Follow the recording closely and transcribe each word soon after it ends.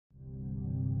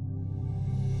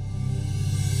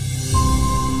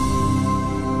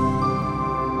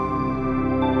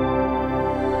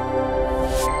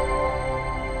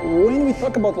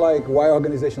talk about like why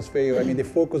organizations fail, I mean, the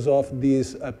focus of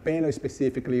this panel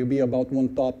specifically will be about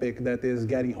one topic that is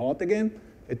getting hot again.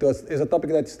 It's a topic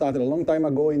that started a long time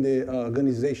ago in the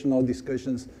organizational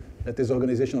discussions, that is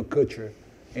organizational culture,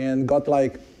 and got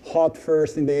like hot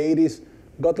first in the 80s,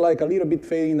 got like a little bit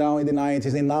fading down in the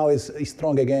 90s, and now it's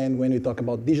strong again when we talk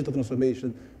about digital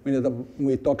transformation, when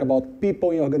we talk about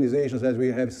people in organizations, as we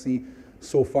have seen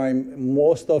so far in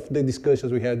most of the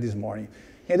discussions we had this morning.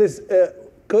 And this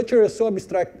culture is so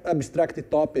abstract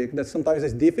topic that sometimes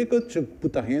it's difficult to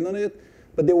put a hand on it,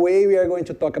 but the way we are going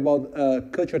to talk about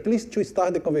culture, at least to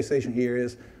start the conversation here,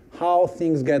 is how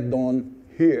things get done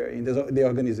here in the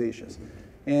organizations.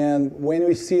 And when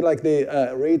we see like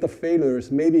the rate of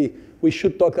failures, maybe we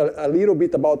should talk a little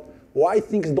bit about why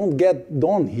things don't get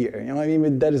done here. You know, I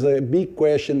mean, that is a big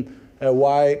question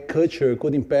why culture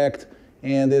could impact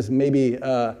and is maybe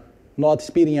not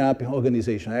speeding up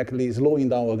organization, actually slowing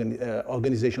down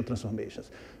organizational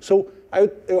transformations. So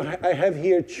I have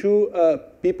here two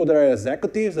people that are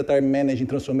executives that are managing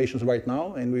transformations right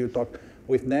now, and we will talk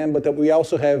with them. But we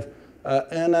also have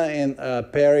Anna and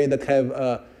Perry that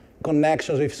have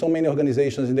connections with so many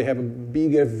organizations, and they have a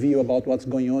bigger view about what's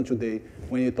going on today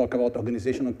when you talk about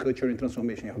organizational culture and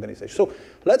transformation in organizations. So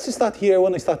let's start here. I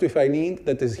want to start with Eileen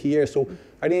that is here. So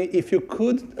Eileen, if you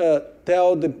could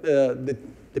tell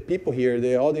the people here,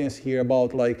 the audience here,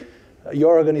 about like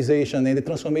your organization and the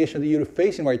transformation that you're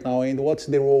facing right now, and what's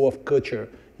the role of culture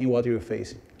in what you're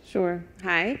facing. Sure.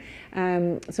 Hi.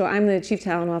 So I'm the Chief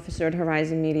Talent Officer at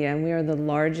Horizon Media, and we are the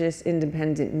largest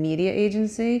independent media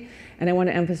agency. And I want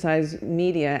to emphasize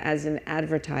media as in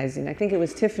advertising. I think it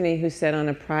was Tiffany who said on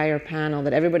a prior panel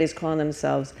that everybody's calling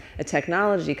themselves a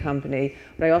technology company,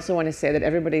 but I also want to say that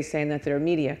everybody's saying that they're a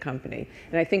media company.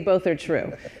 And I think both are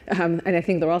true. And I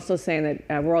think they're also saying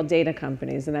that we're all data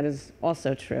companies, and that is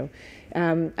also true.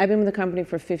 I've been with the company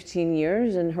for 15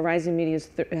 years, and Horizon Media's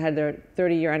had their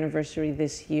 30-year anniversary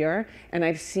this year, and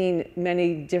I've seen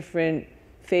many different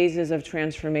phases of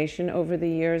transformation over the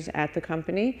years at the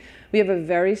company. We have a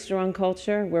very strong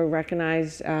culture. We're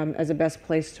recognized as a best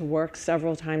place to work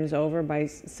several times over by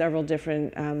several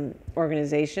different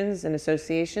organizations and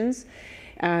associations.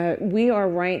 We are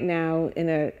right now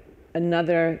in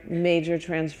another major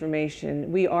transformation.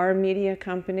 We are a media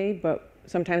company, but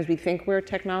sometimes we think we're a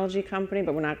technology company,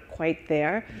 but we're not quite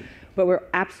there. But we're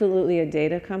absolutely a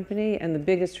data company, and the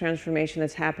biggest transformation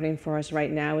that's happening for us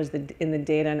right now is in the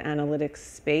data and analytics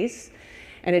space.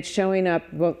 And it's showing up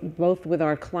both with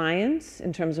our clients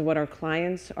in terms of what our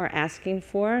clients are asking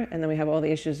for, and then we have all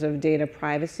the issues of data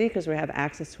privacy because we have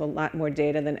access to a lot more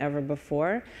data than ever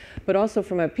before, but also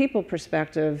from a people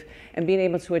perspective and being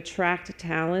able to attract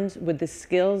talent with the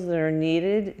skills that are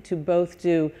needed to both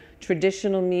do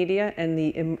traditional media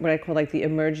and what I call like the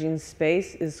emerging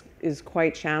space is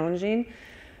quite challenging.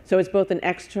 So it's both an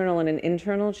external and an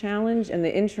internal challenge, and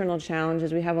the internal challenge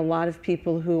is we have a lot of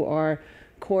people who are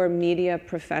core media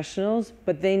professionals,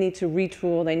 but they need to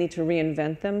retool, they need to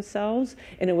reinvent themselves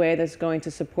in a way that's going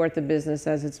to support the business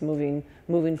as it's moving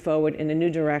forward in a new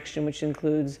direction, which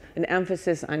includes an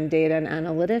emphasis on data and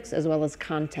analytics as well as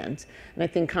content. And I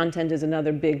think content is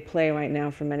another big play right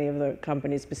now for many of the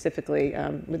companies, specifically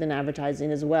within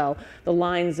advertising as well. The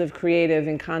lines of creative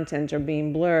and content are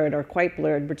being blurred or quite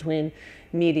blurred between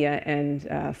media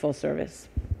and full service.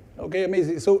 Okay,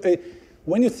 amazing. So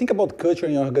when you think about culture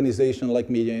in an organization like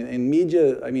media, and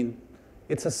media, I mean,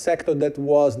 it's a sector that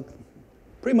was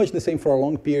pretty much the same for a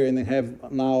long period and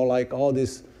have now like all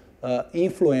this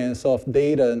influence of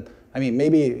data. And, I mean,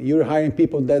 maybe you're hiring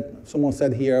people that someone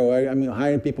said here, or I mean,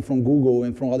 hiring people from Google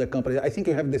and from other companies. I think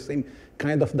you have the same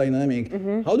kind of dynamic.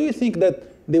 Mm-hmm. How do you think that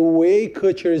the way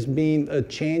culture is being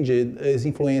changed is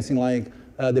influencing like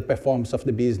the performance of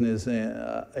the business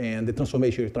and the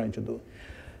transformation you're trying to do?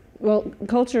 Well,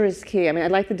 culture is key. I mean, I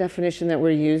like the definition that we're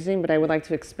using, but I would like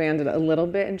to expand it a little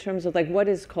bit in terms of like, what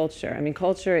is culture? I mean,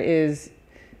 culture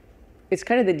it's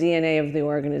kind of the DNA of the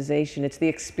organization. It's the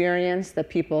experience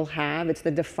that people have. It's the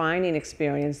defining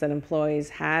experience that employees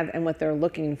have and what they're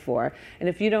looking for. And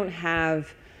if you don't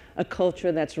have a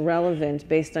culture that's relevant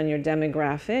based on your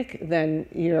demographic, then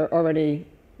you're already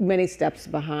many steps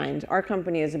behind. Our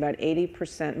company is about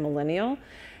 80% millennial.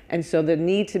 And so the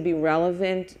need to be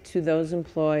relevant to those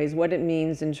employees, what it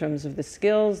means in terms of the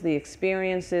skills, the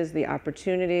experiences, the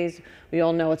opportunities. We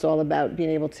all know it's all about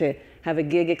being able to have a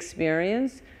gig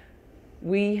experience.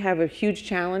 we have a huge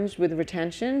challenge with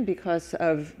retention because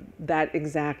of that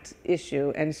exact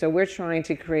issue. And so we're trying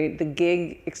to create the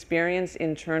gig experience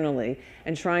internally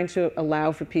and trying to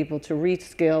allow for people to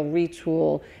reskill,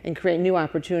 retool, and create new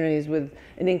opportunities with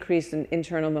an increase in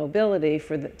internal mobility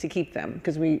to keep them,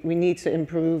 because we need to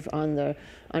improve on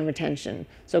retention.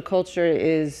 So culture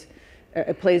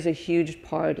it plays a huge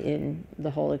part in the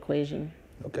whole equation.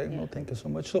 Okay, yeah. Well, thank you so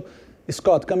much. So,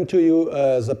 Scott, coming to you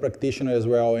as a practitioner as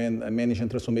well in managing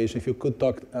transformation, if you could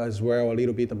talk as well a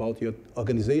little bit about your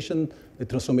organization, the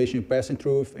transformation you're passing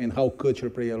through, and how culture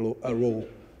play a role.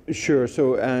 Sure.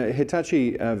 So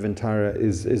Hitachi Vantara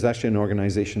is actually an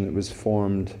organization that was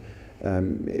formed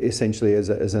essentially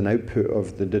as an output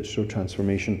of the digital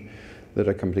transformation that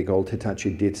a company called Hitachi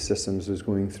Data Systems was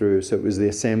going through. So it was the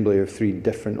assembly of 3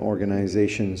 different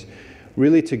organizations,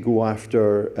 really to go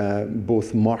after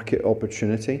both market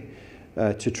opportunity,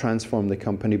 to transform the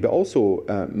company, but also,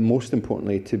 most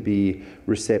importantly, to be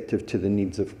receptive to the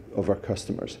needs of our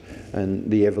customers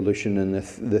and the evolution and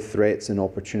the threats and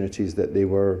opportunities that they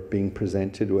were being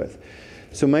presented with.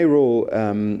 So my role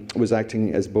was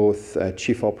acting as both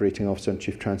Chief Operating Officer and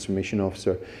Chief Transformation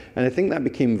Officer. And I think that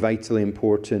became vitally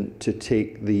important to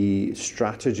take the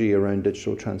strategy around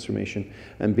digital transformation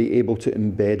and be able to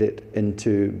embed it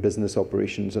into business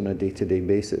operations on a day-to-day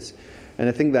basis. And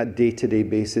I think that day-to-day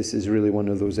basis is really one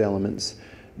of those elements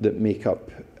that make up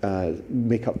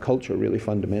culture really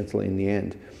fundamentally in the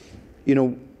end. You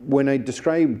know, when I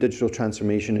describe digital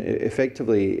transformation,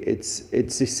 effectively it's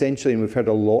essentially, and we've heard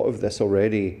a lot of this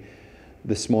already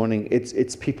this morning,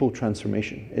 it's people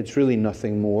transformation. It's really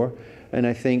nothing more. And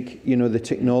I think, you know, the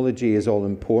technology is all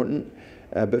important,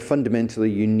 but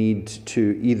fundamentally you need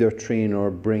to either train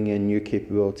or bring in new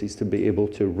capabilities to be able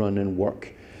to run and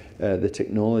work the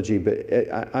technology. But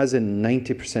as in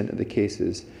 90% of the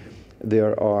cases,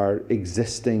 there are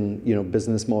existing, you know,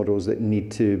 business models that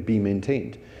need to be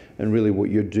maintained. And really what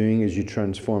you're doing as you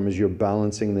transform is you're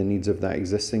balancing the needs of that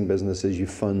existing business as you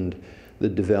fund the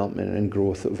development and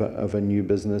growth of a new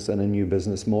business and a new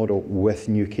business model with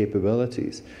new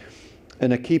capabilities.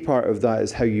 And a key part of that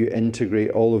is how you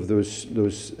integrate all of those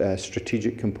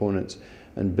strategic components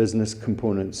and business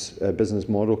components, business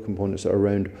model components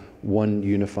around one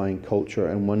unifying culture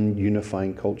and one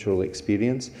unifying cultural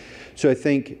experience. So I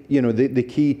think, you know, the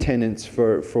key tenets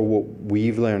for what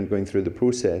we've learned going through the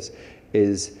process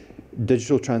is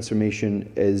digital transformation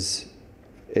is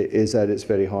at its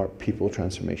very heart people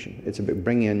transformation. It's about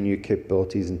bringing in new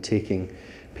capabilities and taking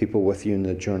people with you in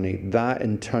the journey. That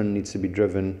in turn needs to be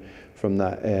driven from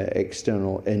that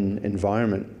external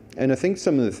environment. And I think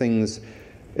some of the things,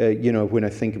 you know, when I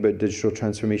think about digital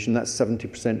transformation, that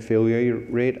 70% failure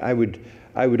rate, I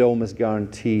would almost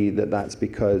guarantee that that's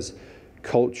because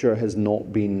culture has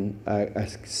not been a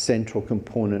central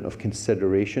component of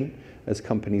consideration as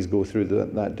companies go through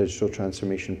that digital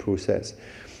transformation process.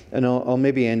 And I'll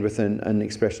maybe end with an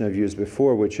expression I've used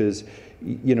before, which is,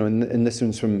 you know, and this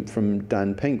one's from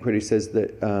Dan Pink, where he says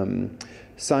that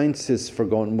science has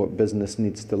forgotten what business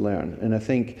needs to learn. And I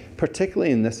think,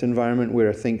 particularly in this environment where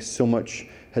I think so much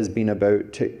has been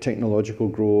about technological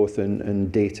growth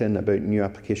and data and about new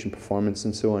application performance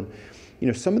and so on, you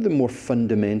know, some of the more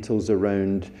fundamentals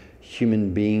around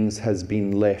human beings has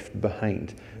been left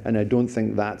behind. And I don't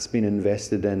think that's been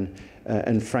invested in.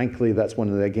 And frankly, that's one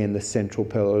of the central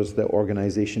pillars that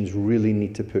organizations really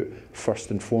need to put first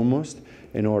and foremost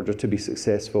in order to be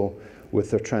successful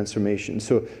with their transformation.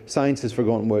 So science has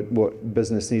forgotten what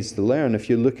business needs to learn. If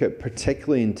you look at,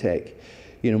 particularly in tech,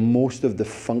 you know, most of the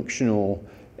functional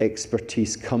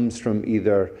expertise comes from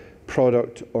either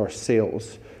product or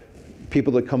sales.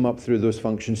 People that come up through those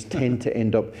functions tend to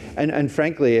end up, and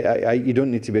frankly, you don't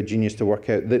need to be a genius to work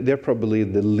out that they're probably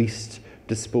the least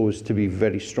disposed to be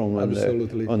very strong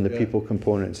on the people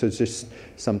component. So it's just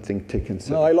something to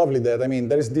consider. No, I love that. I mean,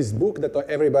 there is this book that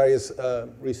everybody is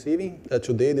receiving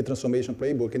today, the Transformation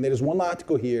Playbook, and there is one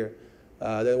article here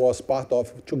that was part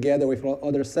of, together with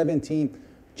other 17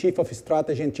 Chief of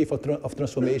Strategy and Chief of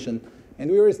Transformation.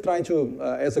 And we were trying to,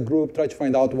 as a group, try to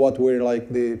find out what were like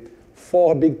the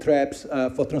 4 big traps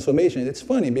for transformation. It's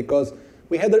funny because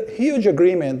we had a huge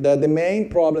agreement that the main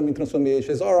problem in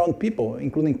transformation is around people,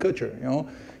 including culture, you know.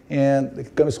 And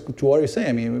it comes to what you're saying.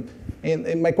 I mean,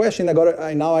 and my question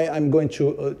I'm going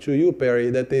to you, Perry.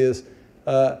 That is,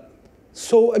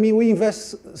 so I mean, we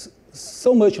invest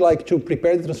so much like to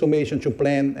prepare the transformation, to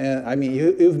plan. I mean,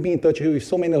 you've been in touch with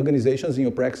so many organizations in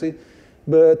your practice,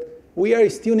 but we are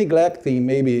still neglecting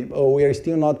maybe, or we are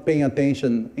still not paying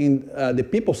attention in the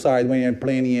people side when you're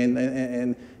planning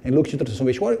and looking to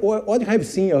transformation. What have you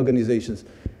seen in organizations?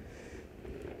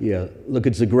 Yeah, look,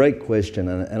 it's a great question,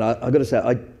 and I've got to say,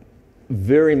 I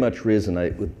very much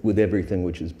resonate with everything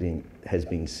which has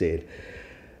been said.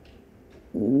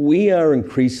 We are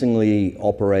increasingly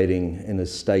operating in a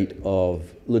state of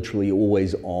literally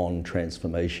always on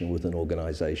transformation within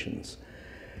organizations.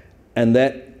 And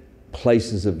that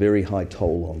places a very high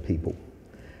toll on people.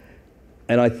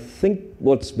 And I think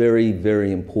what's very,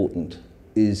 very important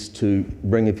is to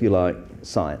bring, if you like,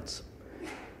 science.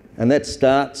 And that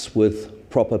starts with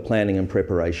proper planning and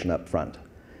preparation up front.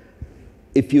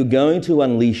 If you're going to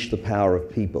unleash the power of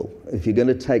people, if you're going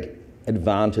to take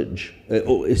advantage,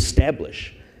 or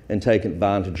establish and take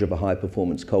advantage of a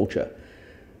high-performance culture,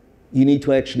 you need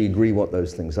to actually agree what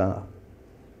those things are.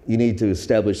 You need to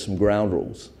establish some ground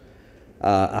rules.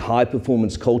 A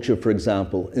high-performance culture, for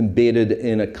example, embedded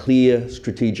in a clear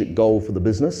strategic goal for the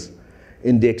business,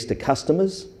 indexed to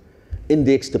customers,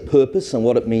 indexed to purpose and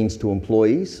what it means to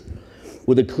employees,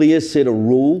 with a clear set of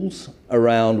rules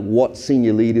around what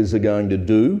senior leaders are going to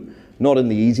do, not in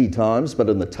the easy times, but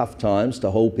in the tough times,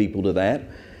 to hold people to that,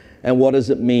 and what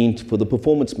does it mean for the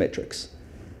performance metrics.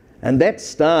 And that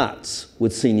starts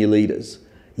with senior leaders.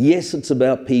 Yes, it's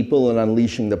about people and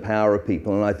unleashing the power of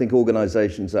people, and I think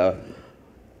organizations are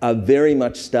very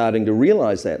much starting to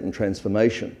realize that in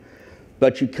transformation.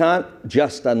 But you can't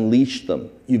just unleash them.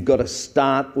 You've got to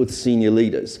start with senior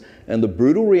leaders. And the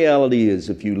brutal reality is,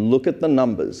 if you look at the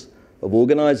numbers of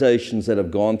organizations that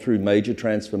have gone through major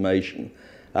transformation,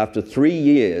 after 3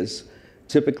 years,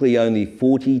 typically only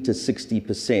 40 to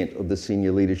 60% of the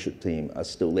senior leadership team are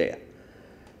still there.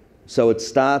 So it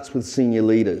starts with senior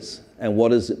leaders. And what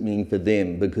does it mean for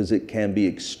them? Because it can be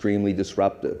extremely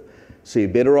disruptive. So you're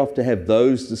better off to have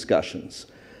those discussions.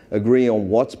 Agree on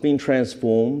what's been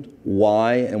transformed,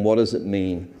 why, and what does it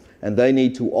mean. And they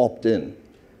need to opt in.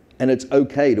 And it's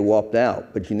okay to opt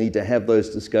out, but you need to have those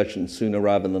discussions sooner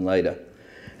rather than later.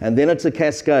 And then it's a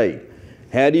cascade.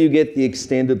 How do you get the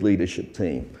extended leadership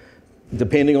team?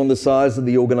 Depending on the size of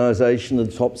the organization, the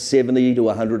top 70 to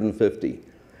 150.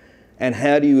 And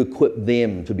how do you equip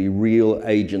them to be real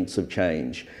agents of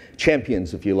change?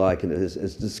 Champions, if you like, as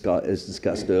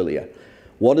discussed earlier.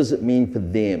 What does it mean for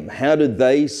them? How do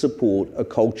they support a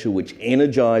culture which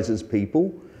energizes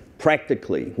people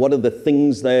practically? What are the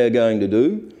things they are going to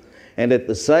do? And at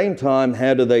the same time,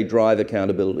 how do they drive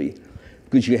accountability?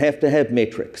 Because you have to have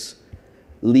metrics,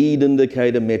 lead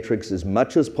indicator metrics as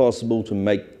much as possible to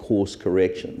make course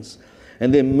corrections.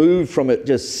 And then move from it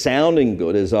just sounding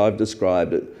good, as I've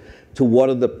described it, to what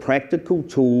are the practical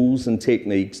tools and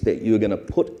techniques that you're going to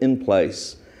put in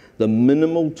place, the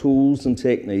minimal tools and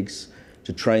techniques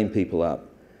to train people up.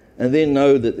 And then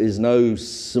know that there's no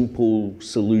simple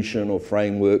solution or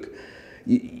framework.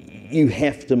 You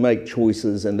have to make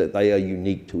choices and that they are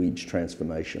unique to each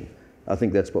transformation. I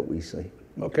think that's what we see.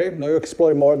 Okay, now you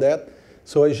explore more of that.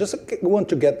 So I just want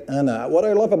to get Anna. What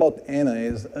I love about Anna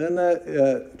is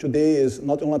Anna today is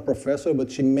not only a professor,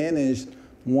 but she managed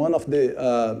one of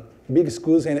the big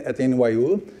schools at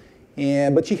NYU.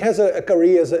 But she has a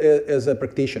career as a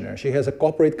practitioner. She has a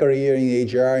corporate career in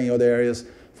HR and other areas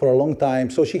for a long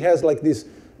time. So she has like this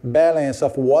balance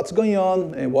of what's going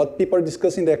on and what people are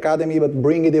discussing in the academy, but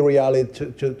bringing the reality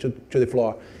to the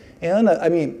floor. And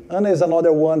Anna is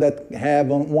another one that have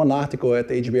one article at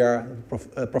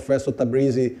HBR. Professor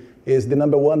Tabrizi is the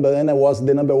 #1, but Anna was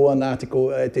the #1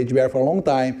 article at HBR for a long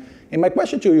time. And my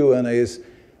question to you, Anna, is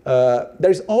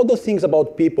there's all those things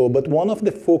about people, but one of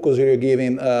the focus you're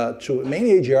giving to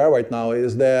mainly HR right now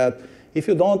is that if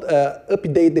you don't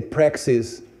update the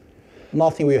praxis,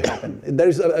 nothing will happen. There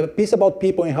is a piece about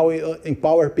people and how we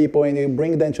empower people and you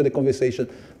bring them to the conversation.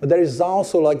 But there is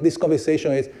also like this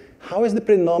conversation is how is the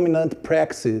predominant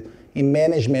praxis in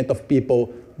management of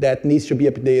people that needs to be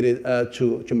updated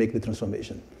to make the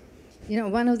transformation? You know,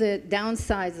 one of the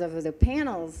downsides of the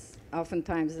panels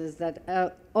oftentimes is that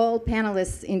all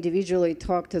panelists individually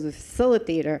talk to the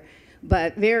facilitator,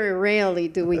 but very rarely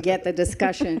do we get the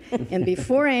discussion. And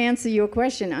before I answer your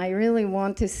question, I really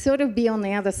want to sort of be on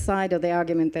the other side of the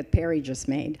argument that Perry just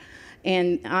made.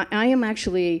 And I am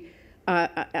actually,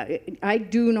 I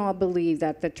do not believe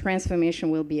that the transformation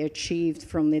will be achieved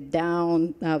from the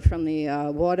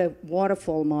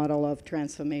waterfall model of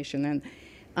transformation.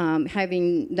 And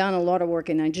having done a lot of work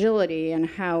in agility and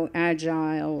how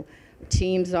agile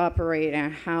teams operate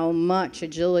and how much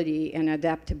agility and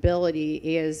adaptability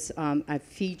is a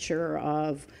feature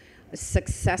of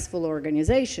successful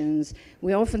organizations,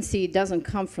 we often see it doesn't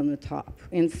come from the top.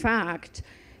 In fact,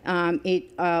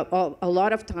 a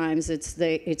lot of times it's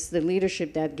the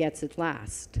leadership that gets it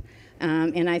last.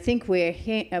 And I think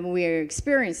we're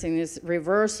experiencing this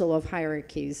reversal of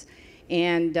hierarchies.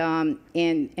 And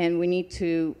we need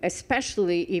to,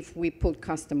 especially if we put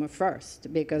customer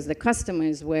first, because the customer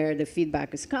is where the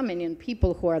feedback is coming, and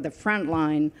people who are the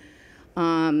frontline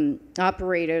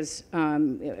operators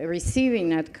receiving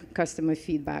that customer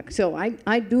feedback. So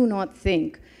I do not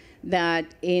think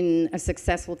that in a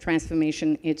successful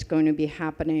transformation, it's going to be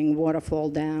happening waterfall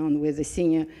down with the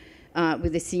senior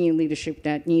leadership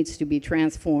that needs to be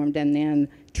transformed, and then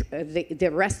the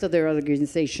rest of the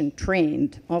organization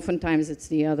trained. Oftentimes, it's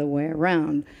the other way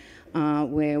around,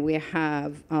 where we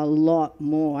have a lot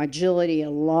more agility, a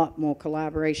lot more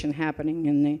collaboration happening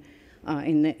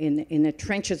in the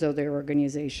trenches of their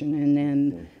organization, and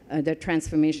then the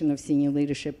transformation of senior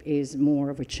leadership is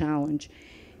more of a challenge.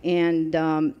 And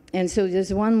so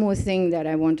there's one more thing that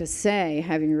I want to say,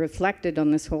 having reflected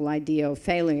on this whole idea of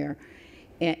failure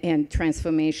and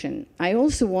transformation. I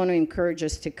also want to encourage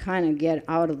us to kind of get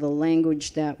out of the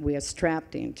language that we are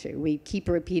strapped into. We keep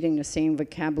repeating the same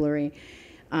vocabulary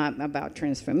about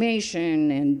transformation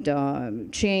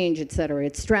and change, et cetera,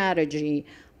 it's strategy.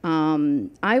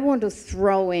 I want to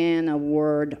throw in a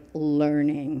word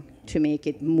learning to make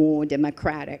it more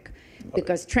democratic,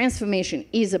 because transformation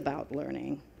is about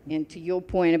learning. And to your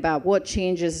point about what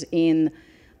changes in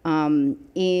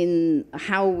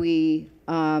how we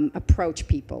approach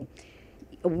people,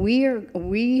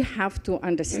 we have to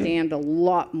understand a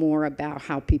lot more about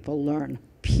how people learn,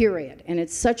 period. And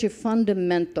it's such a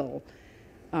fundamental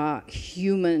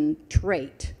human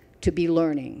trait to be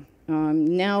learning.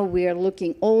 Now we are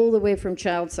looking all the way from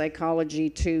child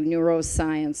psychology to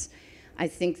neuroscience. I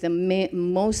think the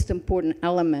most important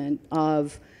element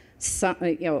of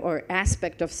or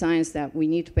aspect of science that we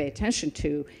need to pay attention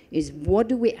to is, what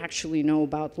do we actually know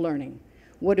about learning?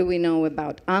 What do we know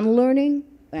about unlearning?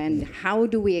 And how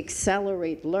do we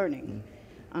accelerate learning?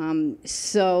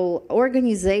 So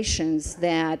organizations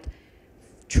that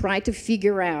try to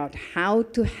figure out how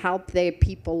to help their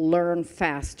people learn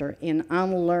faster and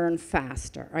unlearn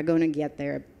faster are going to get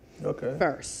there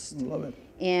first. Love it.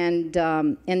 And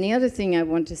the other thing I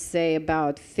want to say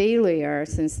about failure,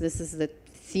 since this is the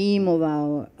theme of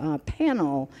our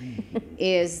panel,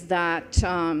 is that,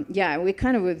 we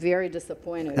kind of were very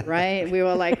disappointed, right? We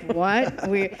were like, what?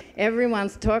 Everyone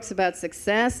talks about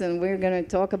success, and we're going to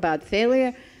talk about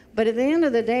failure. But at the end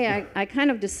of the day, I kind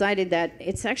of decided that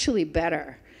it's actually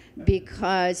better,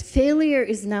 because failure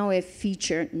is now a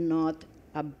feature, not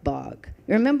a bug.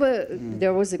 Remember,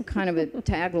 there was a kind of a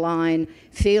tagline,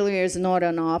 failure is not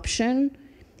an option.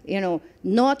 You know,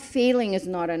 not failing is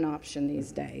not an option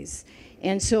these days.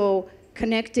 And so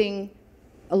connecting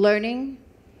learning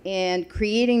and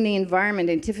creating the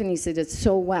environment, and Tiffany said it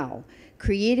so well,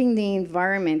 creating the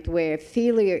environment where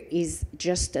failure is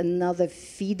just another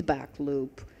feedback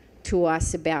loop to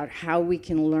us about how we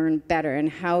can learn better and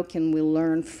how can we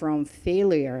learn from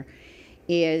failure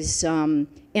is, and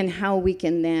how we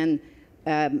can then,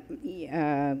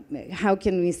 how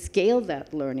can we scale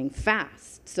that learning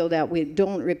fast so that we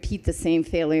don't repeat the same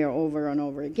failure over and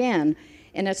over again.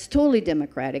 And it's totally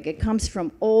democratic. It comes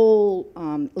from all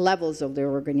levels of the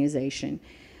organization.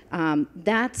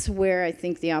 That's where I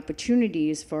think the opportunity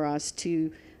is for us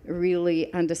to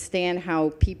really understand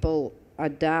how people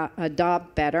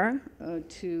adopt better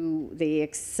to the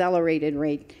accelerated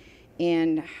rate,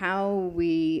 and how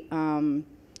we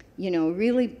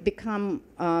really become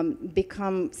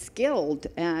skilled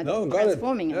at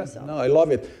transforming ourselves. No, I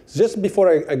love it. Just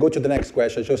before I go to the next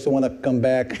question, I just want to come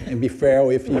back and be fair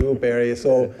with you, Perry.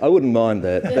 So I wouldn't mind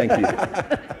that. Thank you.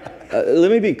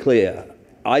 Let me be clear.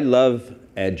 I love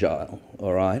Agile,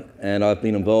 all right? And I've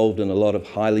been involved in a lot of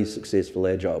highly successful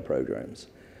Agile programs.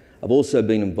 I've also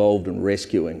been involved in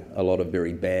rescuing a lot of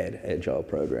very bad Agile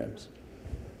programs.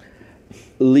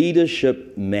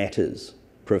 Leadership matters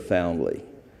profoundly.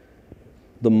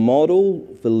 The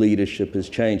model for leadership is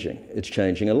changing. It's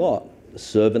changing a lot. The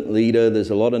servant leader, there's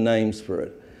a lot of names for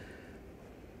it.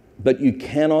 But you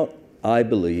cannot, I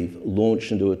believe,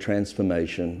 launch into a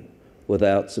transformation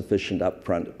without sufficient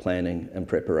upfront planning and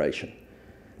preparation.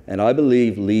 And I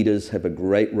believe leaders have a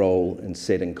great role in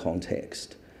setting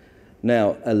context.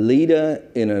 Now, a leader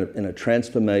in a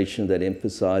transformation that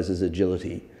emphasizes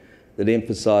agility, that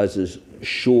emphasizes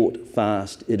short,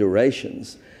 fast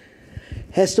iterations,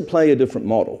 has to play a different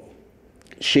model.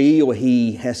 She or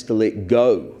he has to let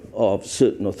go of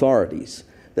certain authorities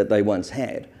that they once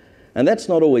had. And that's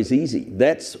not always easy.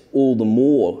 That's all the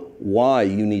more why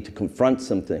you need to confront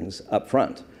some things up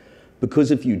front. Because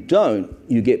if you don't,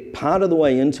 you get part of the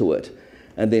way into it,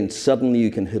 and then suddenly you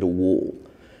can hit a wall.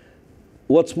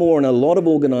 What's more, in a lot of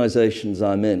organizations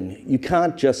I'm in, you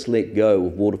can't just let go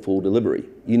of waterfall delivery.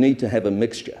 You need to have a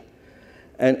mixture.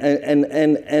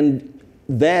 And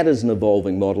that is an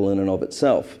evolving model in and of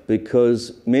itself,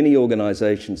 because many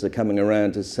organizations are coming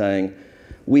around to saying,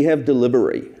 we have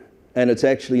delivery, and it's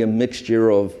actually a mixture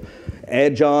of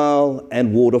agile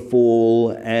and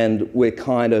waterfall, and we're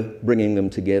kind of bringing them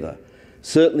together.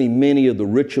 Certainly many of the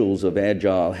rituals of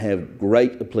agile have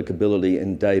great applicability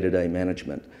in day-to-day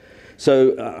management.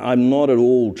 So I'm not at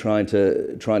all trying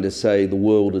to say the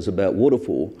world is about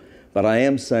waterfall, but I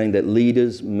am saying that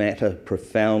leaders matter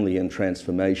profoundly in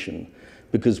transformation,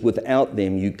 because without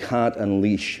them you can't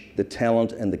unleash the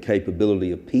talent and the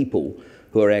capability of people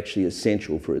who are actually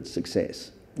essential for its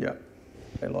success. Yeah,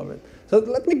 I love it. So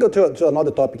let me go to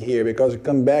another topic here, because we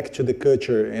come back to the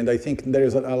culture, and I think there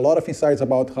is a lot of insights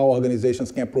about how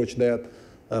organizations can approach that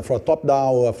from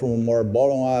top-down or from a more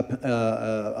bottom-up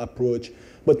approach.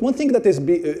 But one thing that is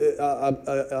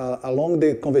along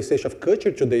the conversation of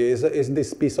culture today is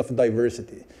this piece of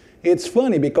diversity. It's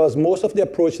funny because most of the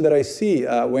approach that I see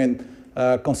when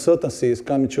consultancies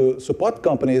come to support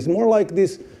companies is more like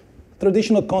this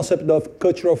traditional concept of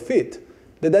cultural fit,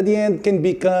 that at the end can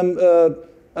become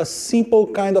a simple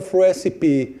kind of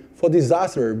recipe for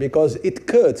disaster, because it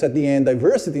cuts at the end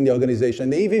diversity in the organization.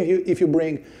 And even if you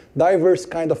bring diverse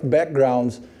kind of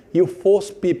backgrounds, you force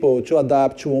people to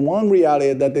adapt to one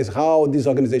reality that is how this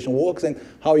organization works and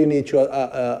how you need to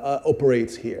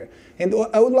operate here. And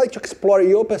I would like to explore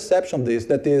your perception of this,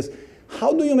 that is,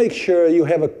 how do you make sure you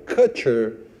have a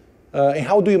culture, and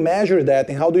how do you measure that,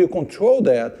 and how do you control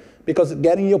that? Because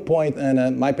getting your point,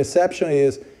 and my perception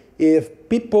is, if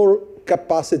people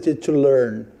capacity to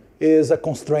learn is a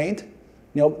constraint,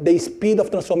 the speed of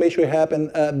transformation will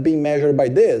happen being measured by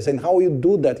this, and how you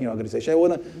do that in your organization. I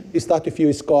want to start with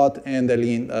you, Scott, and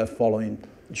Eileen following.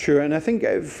 Sure, and I think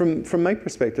from my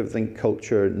perspective, I think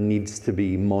culture needs to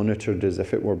be monitored as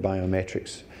if it were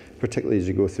biometrics, particularly as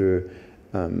you go through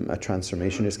a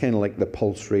transformation. It's kind of like the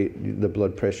pulse rate, the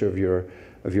blood pressure of your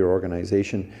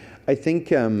organization. I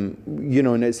think, and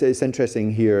it's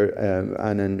interesting here,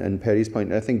 and Perry's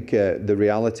point, I think the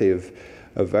reality of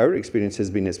our experience has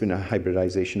been, it's been a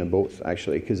hybridization of both,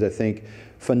 actually, because I think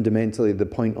fundamentally the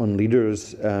point on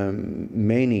leaders,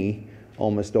 many,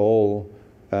 almost all,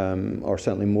 or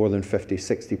certainly more than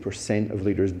 50-60% of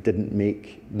leaders didn't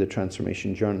make the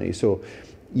transformation journey. So,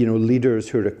 leaders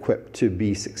who are equipped to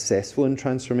be successful in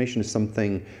transformation is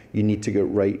something you need to get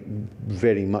right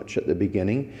very much at the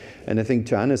beginning. And I think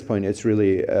to Anna's point, it's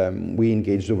really, we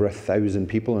engaged over 1,000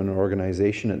 people in our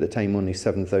organization, at the time only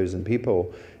 7,000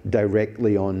 people,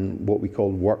 directly on what we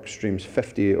called work streams,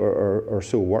 50 or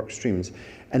so work streams.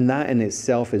 And that in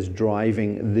itself is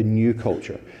driving the new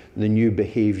culture, the new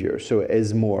behavior. So it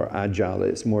is more agile,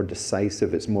 it's more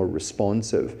decisive, it's more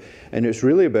responsive. And it's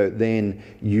really about then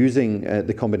using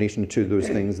the combination of two of those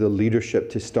things, the leadership,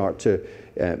 to start to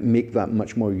make that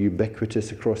much more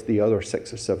ubiquitous across the other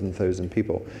 6,000 or 7,000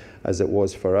 people, as it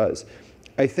was for us.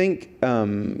 I think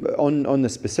on the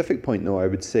specific point, though, I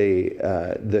would say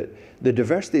that the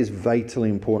diversity is vitally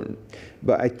important.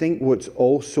 But I think what's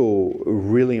also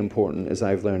really important, as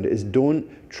I've learned, is don't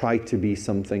try to be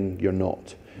something you're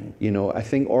not. I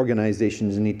think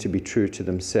organizations need to be true to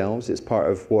themselves. It's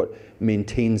part of what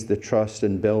maintains the trust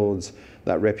and builds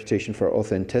that reputation for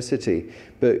authenticity.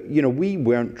 But, we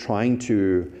weren't trying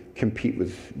to compete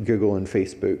with Google and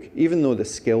Facebook, even though the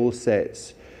skill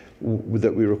sets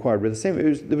that we required were the same.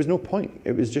 There was no point.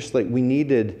 It was just like we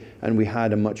needed, and we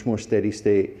had a much more steady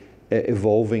state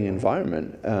evolving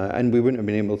environment, and we wouldn't have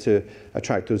been able to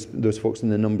attract those folks in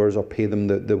the numbers or pay them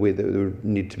the way that they would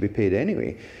need to be paid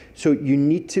anyway. So you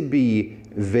need to be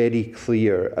very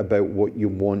clear about what you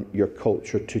want your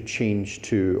culture to change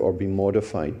to or be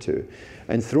modified to.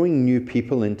 And throwing new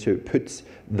people into it puts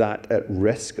that at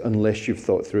risk unless you've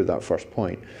thought through that first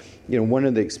point. One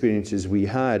of the experiences we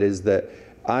had is that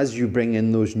as you bring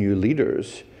in those new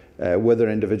leaders, whether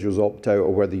individuals opt out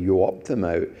or whether you opt them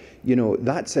out,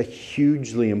 that's a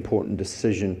hugely important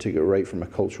decision to get right from a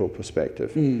cultural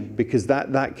perspective, because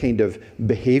that kind of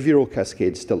behavioral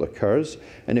cascade still occurs.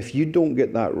 And if you don't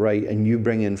get that right and you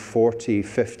bring in 40,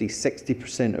 50,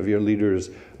 60% of your leaders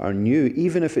are new,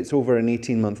 even if it's over an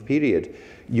 18-month period,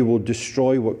 you will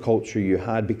destroy what culture you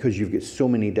had, because you've got so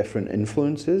many different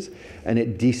influences, and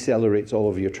it decelerates all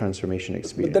of your transformation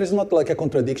experience. But there is not like a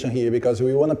contradiction here, because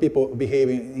we want people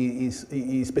behaving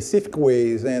in specific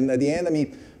ways, and at the end,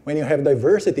 when you have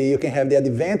diversity, you can have the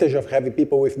advantage of having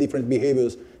people with different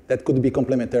behaviors that could be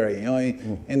complementary.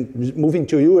 And moving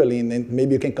to you, Eileen, and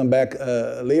maybe you can come back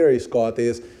later, Scott,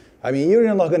 is, you're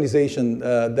in an organization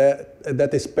that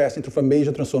is passing through a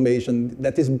major transformation,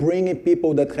 that is bringing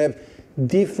people that have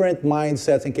different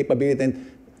mindsets and capability, and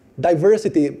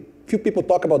diversity few people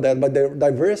talk about that, but the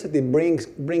diversity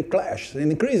bring clash and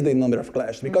increase the number of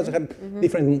clash because you have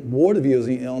different worldviews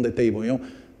on the table. You know,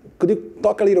 could you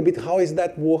talk a little bit how is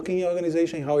that working in your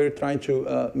organization? How you're trying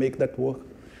to make that work?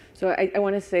 So I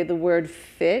want to say the word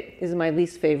fit is my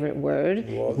least favorite word,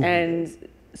 and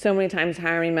so many times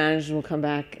hiring managers will come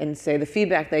back and say the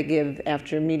feedback they give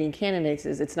after meeting candidates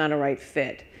is it's not a right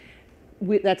fit.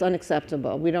 That's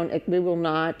unacceptable. We will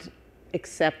not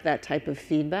accept that type of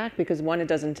feedback because one, it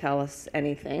doesn't tell us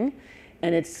anything,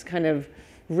 and it's kind of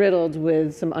riddled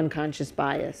with some unconscious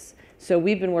bias. So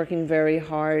we've been working very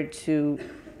hard to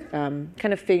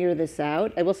kind of figure this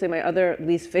out. I will say my other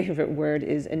least favorite word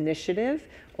is initiative.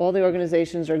 All the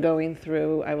organizations are going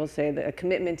through, I will say, a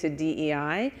commitment to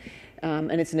DEI,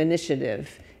 and it's an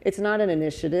initiative. It's not an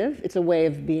initiative, it's a way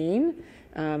of being,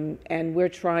 and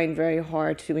we're trying very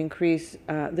hard to increase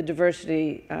the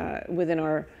diversity within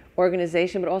our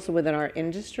organization, but also within our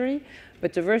industry.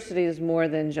 But diversity is more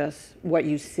than just what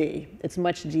you see. It's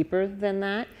much deeper than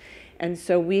that. And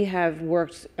so we have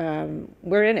worked,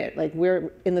 we're in it, like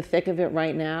we're in the thick of it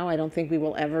right now. I don't think we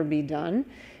will ever be done.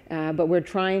 But we're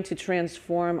trying to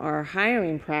transform our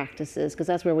hiring practices because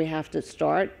that's where we have to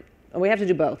start. We have to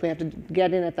do both. We have to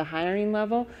get in at the hiring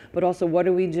level, but also what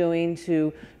are we doing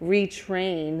to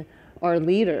retrain our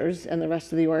leaders and the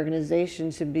rest of the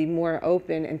organization to be more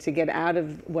open and to get out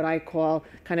of what I call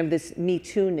kind of this Me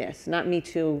Too-ness, not Me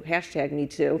Too, hashtag Me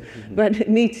Too, but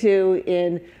Me Too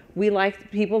in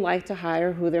people like to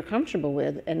hire who they're comfortable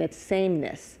with, and it's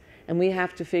sameness. And we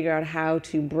have to figure out how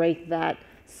to break that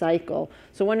cycle.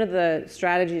 So one of the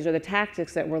strategies or the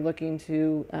tactics that we're looking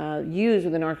to use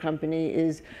within our company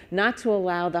is not to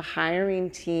allow the hiring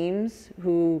teams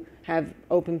who have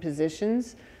open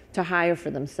positions to hire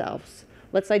for themselves.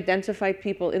 Let's identify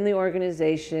people in the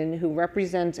organization who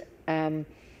represent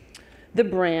the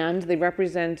brand. They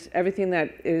represent everything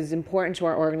that is important to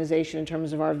our organization in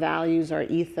terms of our values, our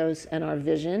ethos, and our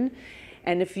vision.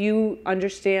 And if you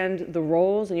understand the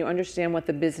roles and you understand what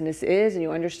the business is and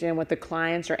you understand what the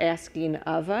clients are asking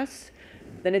of us,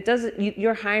 then it doesn't,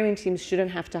 your hiring teams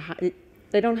shouldn't have to,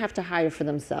 they don't have to hire for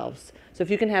themselves. So if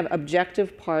you can have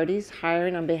objective parties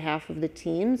hiring on behalf of the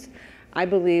teams, I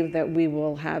believe that we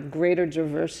will have greater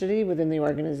diversity within the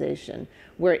organization.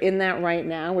 We're in that right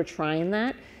now, we're trying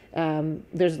that.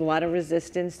 There's a lot of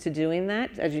resistance to doing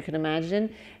that, as you can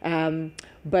imagine.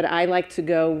 But I like to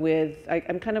go with,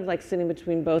 I'm kind of like sitting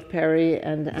between both Perry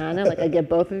and Anna, like I get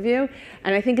both of you.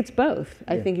 And I think it's both.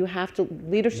 I think you have to,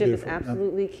 leadership is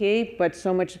absolutely key, but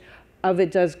so much of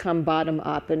it does come bottom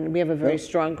up, and we have a very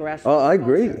strong grassroots. Oh, I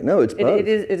agree. No, it's both. It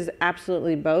is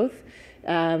absolutely both.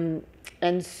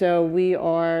 And so we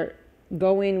are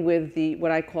going with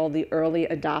what I call the early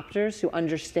adopters who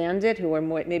understand it, who are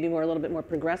maybe a little bit more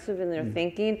progressive in their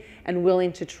thinking and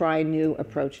willing to try new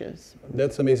approaches.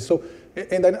 That's amazing. So,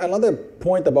 and then another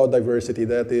point about diversity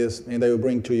that is, and I will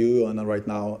bring to you, Anna, right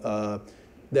now,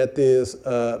 that is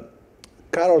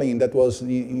Caroline, that was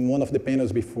in one of the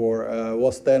panels before,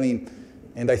 was telling,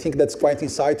 and I think that's quite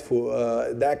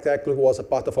insightful, that actually was a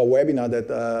part of a webinar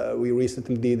that we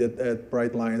recently did at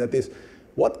Brightline, that is,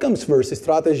 what comes first,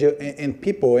 strategy and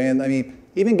people? And I mean,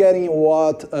 even getting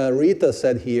what Rita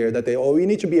said here, that we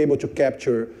need to be able to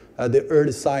capture the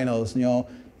early signals, you know.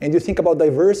 And you think about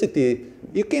diversity,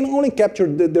 you can only capture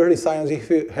the early signals if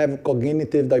you have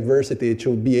cognitive diversity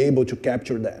to be able to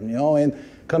capture them, you know. And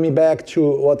coming back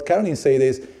to what Caroline said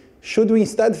is, should we,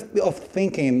 instead of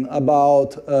thinking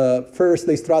about first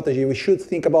the strategy, we should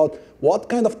think about what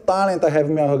kind of talent I have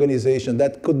in my organization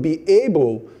that could be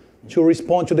able to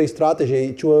respond to the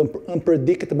strategy to an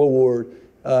unpredictable world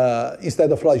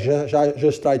instead of like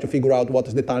just try to figure out what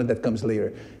is the talent that comes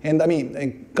later. And I mean,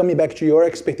 and coming back to your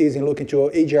expertise in looking to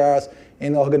HRs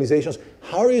and organizations,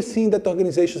 how are you seeing that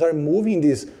organizations are moving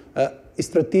this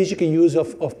strategic use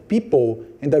of people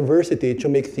and diversity to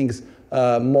make things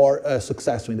more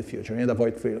successful in the future and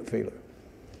avoid failure?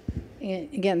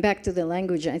 Again, back to the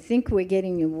language, I think we're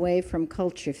getting away from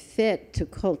culture fit to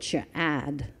culture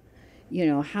add. You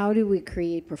know, how do we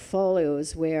create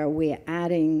portfolios where we're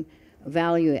adding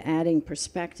value, adding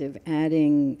perspective,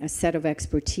 adding a set of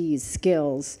expertise,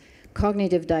 skills?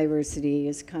 Cognitive diversity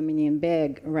is coming in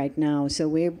big right now. So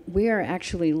we are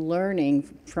actually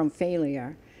learning from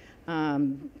failure,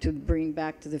 to bring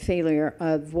back to the failure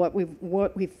of what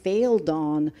we failed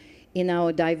on in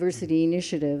our diversity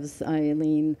initiatives,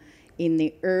 Eileen, in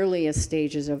the earliest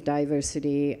stages of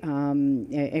diversity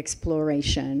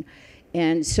exploration.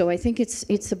 And so I think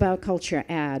it's about culture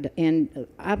add, and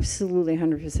absolutely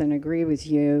 100% agree with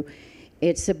you.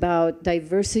 It's about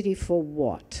diversity for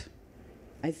what?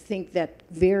 I think that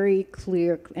very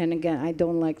clear, and again, I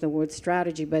don't like the word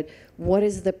strategy, but what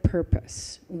is the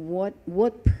purpose?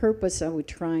 What purpose are we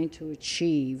trying to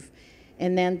achieve?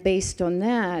 And then based on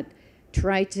that,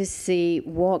 try to see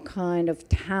what kind of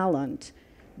talent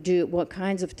what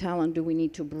kinds of talent do we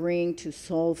need to bring to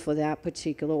solve for that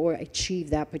particular or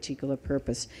achieve that particular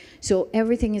purpose. So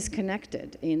everything is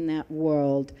connected in that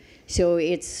world. So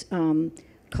it's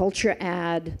culture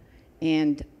add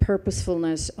and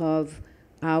purposefulness of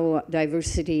our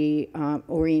diversity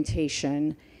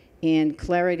orientation and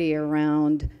clarity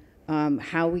around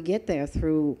how we get there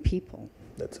through people.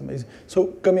 That's amazing. So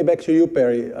coming back to you,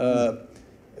 Perry,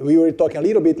 we were talking a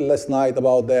little bit last night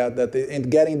about that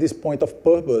and getting this point of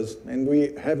purpose, and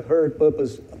we have heard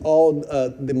purpose all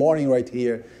the morning right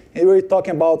here. And we were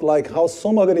talking about like how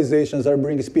some organizations are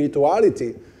bringing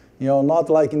spirituality,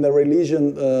 not like in the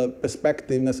religion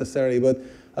perspective necessarily, but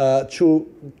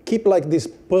to keep like this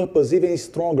purpose even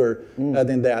stronger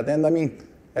than that. And I mean,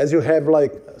 as you have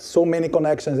like so many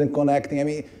connections and connecting, I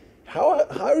mean, how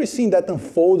are you seeing that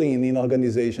unfolding in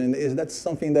organization? Is that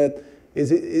something that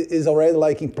is already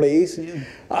like in place?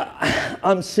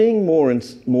 I'm seeing more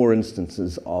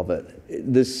instances of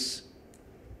it. This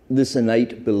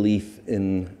innate belief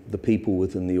in the people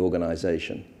within the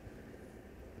organization,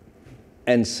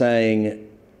 and saying,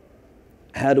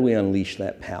 how do we unleash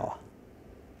that power?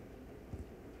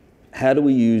 How do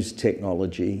we use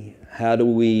technology? How do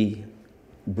we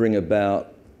bring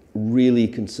about really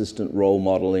consistent role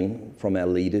modeling from our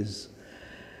leaders?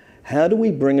 How do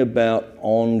we bring about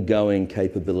ongoing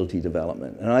capability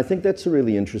development? And I think that's a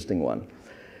really interesting one.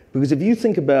 Because if you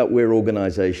think about where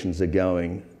organizations are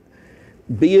going,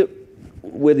 be it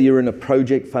whether you're in a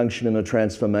project function in a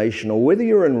transformation or whether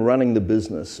you're in running the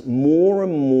business, more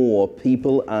and more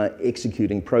people are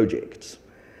executing projects.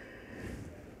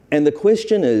 And the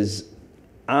question is,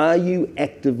 are you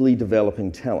actively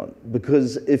developing talent?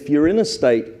 Because if you're in a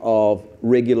state of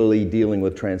regularly dealing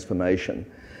with transformation,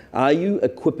 are you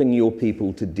equipping your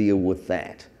people to deal with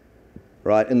that?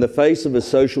 Right? In the face of a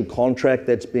social contract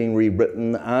that's being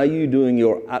rewritten, are you doing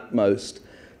your utmost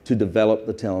to develop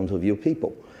the talent of your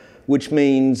people? Which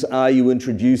means, are you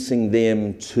introducing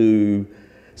them to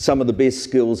some of the best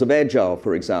skills of Agile,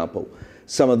 for example?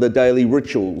 Some of the daily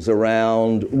rituals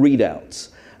around readouts?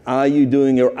 Are you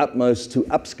doing your utmost to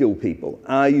upskill people?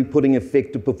 Are you putting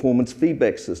effective performance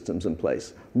feedback systems in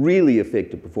place? Really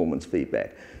effective performance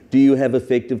feedback? Do you have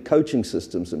effective coaching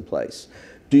systems in place?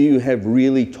 Do you have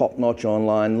really top-notch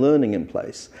online learning in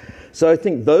place? So I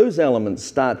think those elements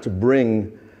start to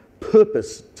bring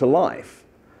purpose to life,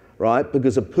 right?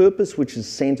 Because a purpose which is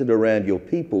centered around your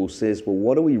people says, well,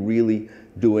 what are we really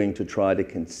doing to try to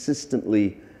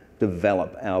consistently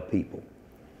develop our people?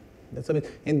 That's a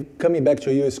bit, and coming back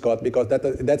to you, Scott, because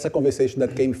that's a conversation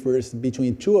that came first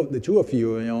between the two of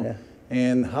you, Yeah.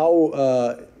 And how,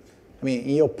 I mean,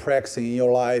 in your practice, in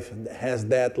your life, has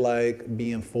that like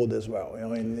being unfolded as well,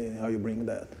 and how you bring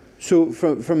that? So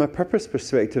from a purpose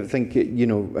perspective, I think,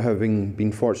 having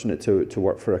been fortunate to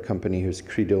work for a company whose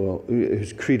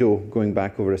credo going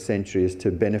back over a century is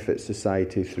to benefit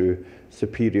society through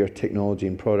superior technology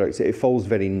and products, it falls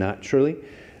very naturally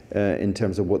in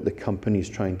terms of what the company's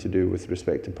trying to do with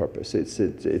respect to purpose.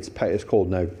 It's called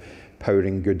now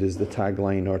powering good is the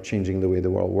tagline, or changing the way the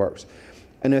world works.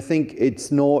 And I think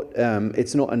it's not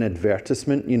an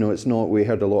advertisement. It's not. We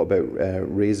heard a lot about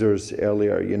razors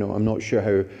earlier. I'm not sure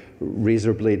how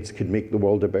razor blades could make the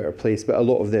world a better place, but a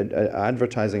lot of the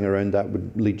advertising around that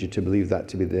would lead you to believe that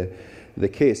to be the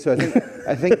case. So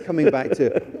I think coming back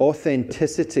to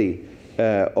authenticity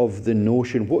of the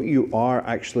notion, what you are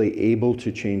actually able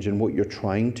to change and what you're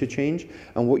trying to change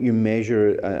and what you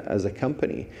measure as a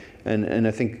company. And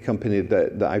I think a company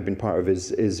that I've been part of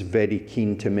is very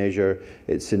keen to measure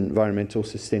its environmental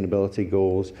sustainability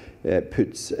goals,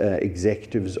 puts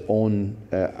executives on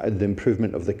the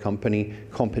improvement of the company,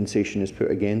 compensation is put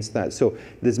against that. So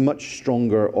there's much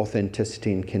stronger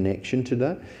authenticity and connection to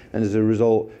that. And as a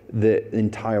result, the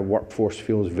entire workforce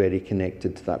feels very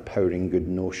connected to that powering good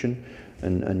notion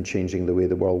and changing the way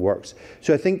the world works.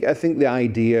 So I think the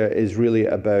idea is really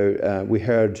about, we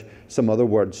heard some other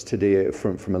words today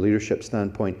from a leadership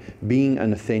standpoint, being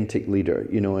an authentic leader,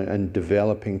 and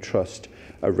developing trust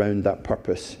around that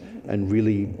purpose and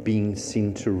really being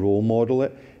seen to role model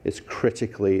it is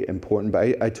critically important.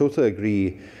 But I totally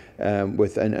agree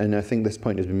with, and I think this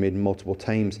point has been made multiple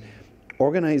times,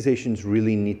 organizations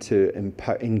really need to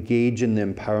engage in the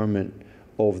empowerment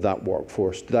of that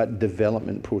workforce, that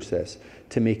development process,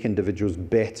 to make individuals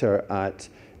better at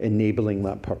enabling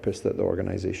that purpose that the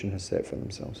organization has set for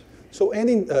themselves. So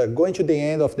ending, going to the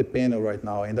end of the panel right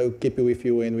now, and I'll keep it with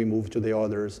you when we move to the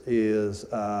others, is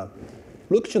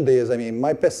look to this. I mean,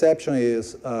 my perception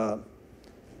is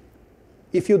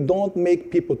if you don't make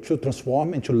people to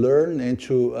transform and to learn and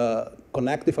to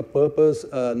connect with a purpose,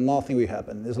 nothing will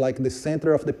happen. It's like the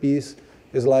center of the piece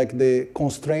is like the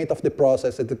constraint of the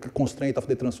process and the constraint of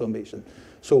the transformation.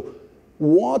 So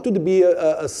what would be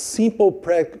a simple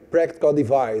practical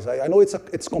device? I know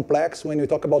it's complex. When we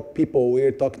talk about people, we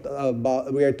are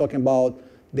talking about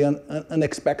the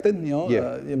unexpected, you know.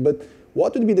 Yeah. But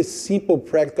what would be the simple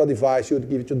practical device you would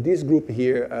give to this group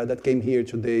here that came here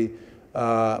today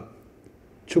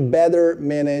to better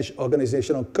manage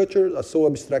organizational culture, a so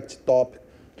abstract topic,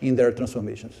 in their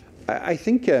transformations? I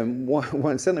think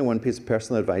certainly one piece of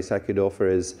personal advice I could offer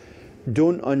is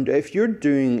if you're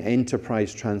doing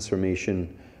enterprise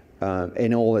transformation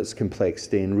in all its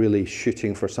complexity and really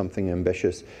shooting for something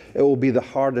ambitious, it will be the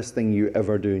hardest thing you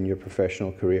ever do in your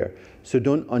professional career. So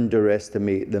don't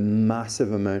underestimate the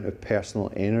massive amount of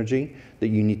personal energy that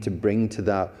you need to bring to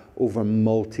that over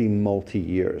multi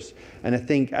years. And I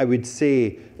think I would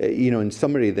say, in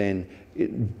summary then,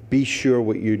 be sure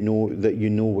that you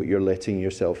know what you're letting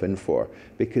yourself in for,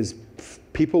 because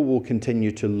people will continue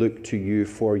to look to you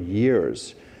for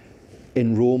years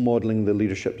in role modeling the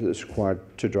leadership that's required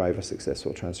to drive a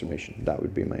successful transformation. That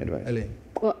would be my advice. Elaine.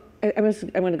 Well, I'm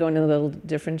going to go in a little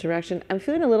different direction. I'm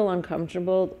feeling a little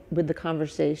uncomfortable with the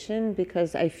conversation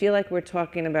because I feel like we're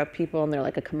talking about people and they're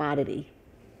like a commodity.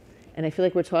 And I feel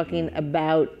like we're talking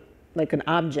about like an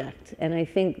object. And I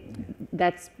think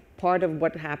that's part of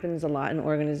what happens a lot in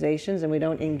organizations, and we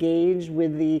don't engage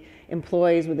with the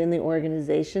employees within the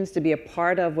organizations to be a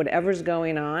part of whatever's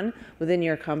going on within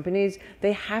your companies.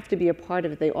 They have to be a part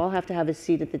of it. They all have to have a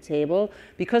seat at the table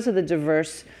because of the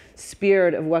diverse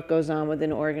spirit of what goes on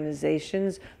within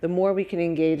organizations. The more we can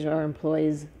engage our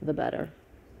employees, the better.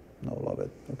 No, love it.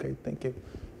 Okay, thank you.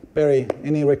 Perry,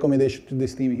 any recommendation to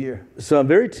this team here? So I'm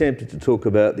very tempted to talk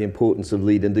about the importance of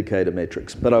lead indicator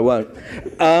metrics, but I won't.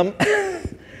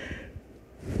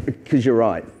 Because you're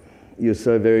right. You're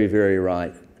so very, very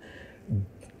right.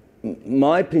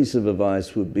 My piece of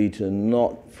advice would be to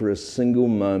not for a single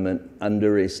moment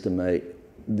underestimate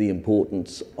the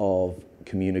importance of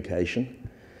communication,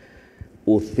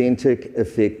 authentic,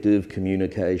 effective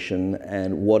communication,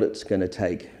 and what it's going to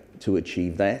take to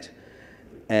achieve that,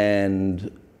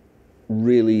 and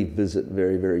really visit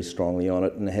very, very strongly on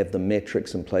it and have the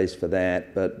metrics in place for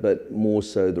that, but more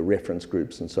so the reference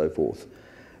groups and so forth.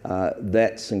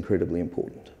 That's incredibly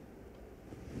important.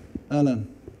 Anna,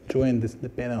 to end the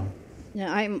panel.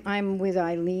 Yeah, I'm with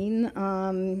Eileen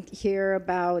here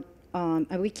about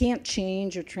we can't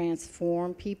change or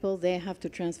transform people. They have to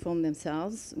transform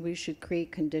themselves. We should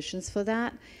create conditions for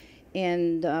that.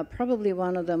 And probably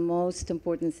one of the most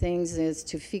important things is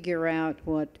to figure out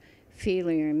what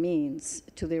failure means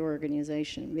to the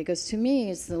organization. Because to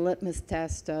me, it's the litmus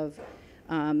test of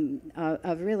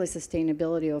really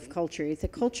sustainability of culture. If the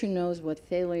culture knows what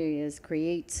failure is,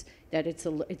 creates that it's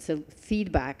a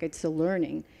feedback, it's a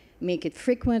learning. Make it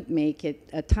frequent, make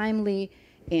it timely,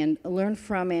 and learn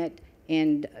from it,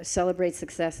 and celebrate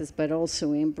successes, but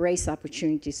also embrace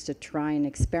opportunities to try and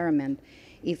experiment.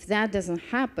 If that doesn't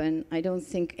happen, I don't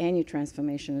think any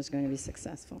transformation is going to be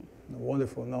successful.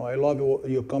 Wonderful. No, I love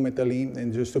your comment, Aline.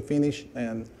 And just to finish,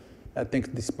 and I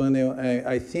think this panel,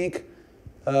 I think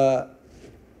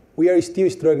we are still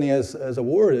struggling as a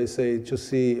world, I say, to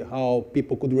see how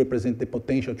people could represent the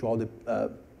potential to all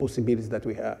the possibilities that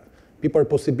we have. People are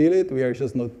possibility, we are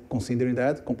just not considering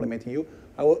that, complimenting you.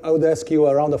 I would ask you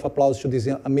a round of applause to this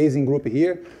amazing group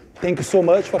here. Thank you so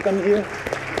much for coming here.